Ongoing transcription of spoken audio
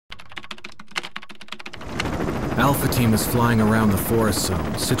Alpha Team is flying around the forest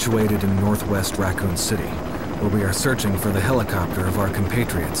zone, situated in northwest Raccoon City, where we are searching for the helicopter of our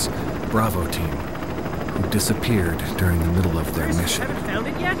compatriots, Bravo Team, who disappeared during the middle of their mission. Haven't found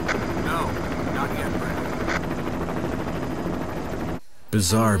it yet? No, not yet, Brett.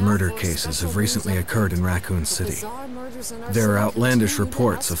 Bizarre murder cases have recently occurred in Raccoon City. There are outlandish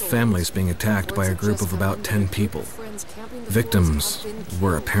reports of families being attacked by a group of about 10 people. Victims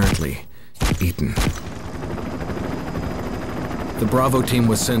were apparently eaten. The Bravo Team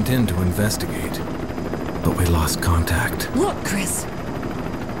was sent in to investigate, but we lost contact. Look, Chris!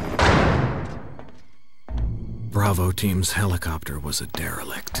 Bravo Team's helicopter was a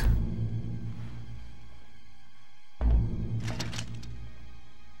derelict.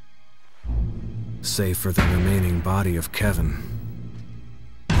 Save for the remaining body of Kevin.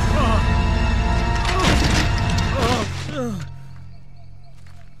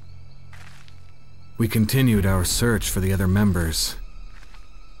 We continued our search for the other members,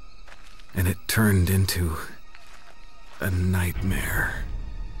 and it turned into a nightmare.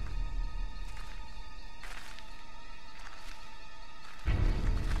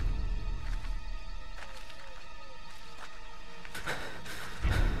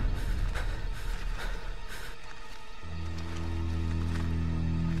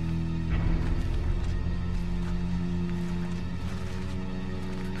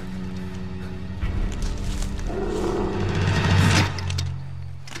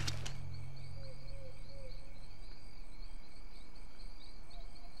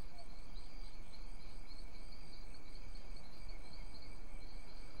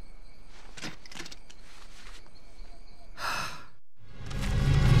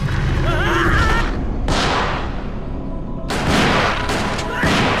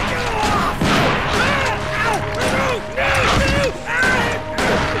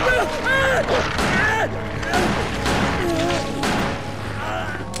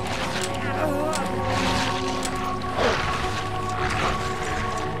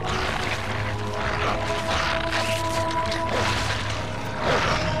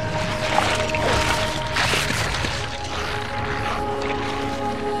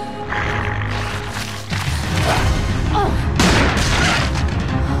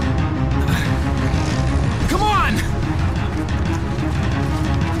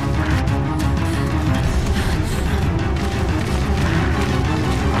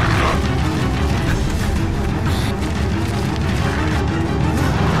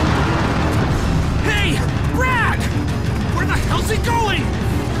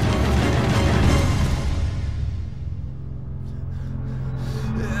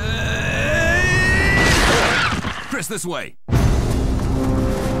 This way.